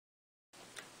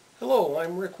Hello,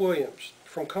 I'm Rick Williams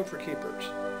from Comfort Keepers,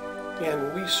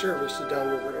 and we service the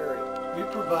Downriver area. We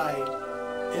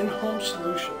provide in-home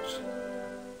solutions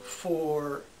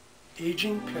for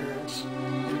aging parents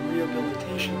and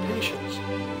rehabilitation patients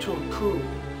to improve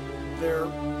their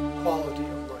quality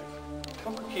of life.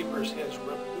 Comfort Keepers has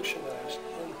revolutionized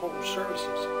in-home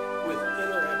services with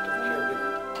interactive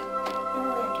caregiving.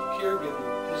 Interactive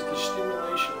caregiving is the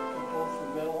stimulation of both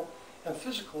the mental and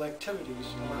physical activities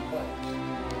of our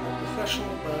clients. Our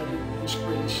professional body and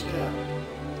screen staff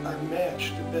are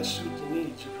matched to best suit the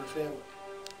needs of your family.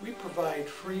 We provide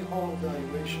free home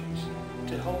evaluations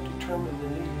to help determine the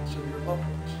needs of your loved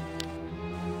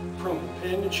ones. From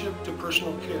companionship to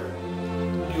personal care,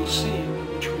 you'll see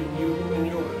that we treat you and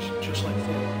yours just like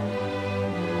family.